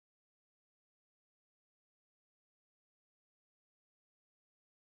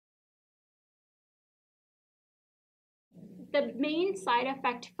the main side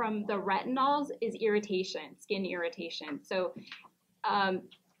effect from the retinols is irritation, skin irritation. So um,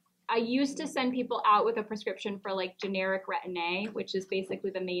 I used to send people out with a prescription for like generic Retin-A, which is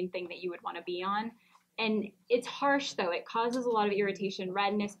basically the main thing that you would want to be on. And it's harsh though. It causes a lot of irritation,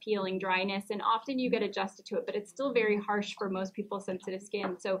 redness, peeling, dryness, and often you get adjusted to it, but it's still very harsh for most people's sensitive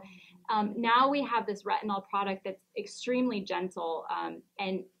skin. So now we have this retinol product that's extremely gentle,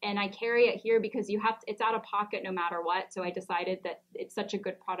 and I carry it here because you have to, it's out of pocket no matter what. So I decided that it's such a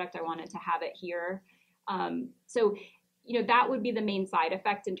good product, I wanted to have it here. So that would be the main side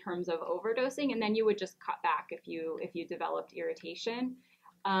effect in terms of overdosing, and then you would just cut back if you developed irritation.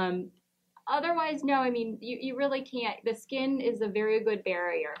 Otherwise, no, I mean, you really can't. The skin is a very good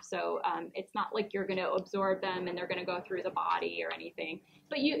barrier, so it's not like you're going to absorb them and they're going to go through the body or anything.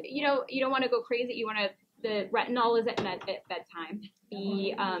 But you don't want to go crazy. You want to, the retinol is at bedtime.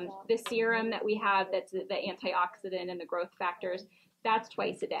 The serum that we have, that's the antioxidant and the growth factors, that's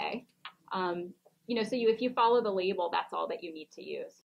twice a day. So if you follow the label, that's all that you need to use.